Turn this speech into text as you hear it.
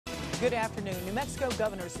Good afternoon. New Mexico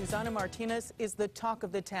Governor Susana Martinez is the talk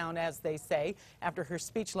of the town, as they say, after her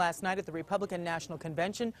speech last night at the Republican National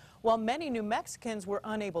Convention. While many New Mexicans were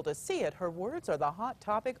unable to see it, her words are the hot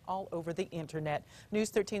topic all over the internet.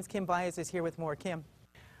 News 13's Kim Baez is here with more. Kim.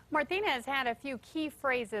 Martinez had a few key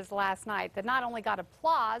phrases last night that not only got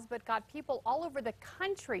applause, but got people all over the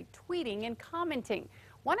country tweeting and commenting.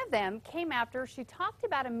 One of them came after she talked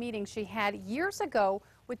about a meeting she had years ago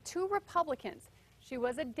with two Republicans. She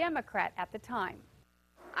was a Democrat at the time.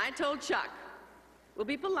 I told Chuck, we'll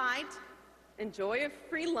be polite, enjoy a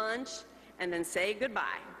free lunch, and then say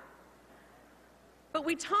goodbye. But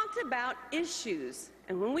we talked about issues,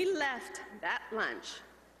 and when we left that lunch,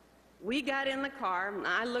 we got in the car, and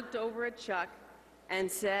I looked over at Chuck and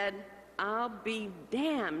said, I'll be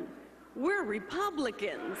damned, we're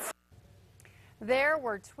Republicans. There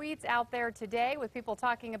were tweets out there today with people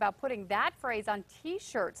talking about putting that phrase on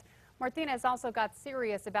T-shirts. Martinez also got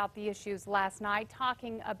serious about the issues last night,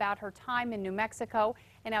 talking about her time in New Mexico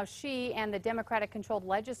and how she and the Democratic-controlled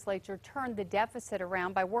legislature turned the deficit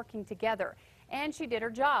around by working together. And she did her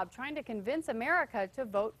job, trying to convince America to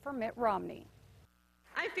vote for Mitt Romney.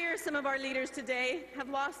 I fear some of our leaders today have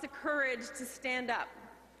lost the courage to stand up.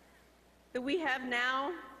 What we have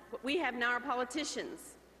now are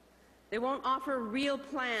politicians. They won't offer real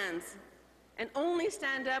plans and only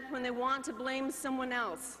stand up when they want to blame someone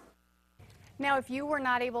else. Now, if you were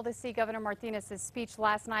not able to see Governor Martinez's speech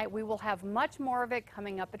last night, we will have much more of it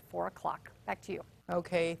coming up at 4 o'clock. Back to you.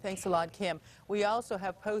 Okay, thanks a lot, Kim. We also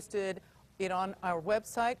have posted it on our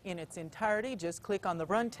website in its entirety. Just click on the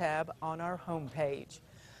Run tab on our homepage.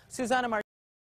 Susana Martinez.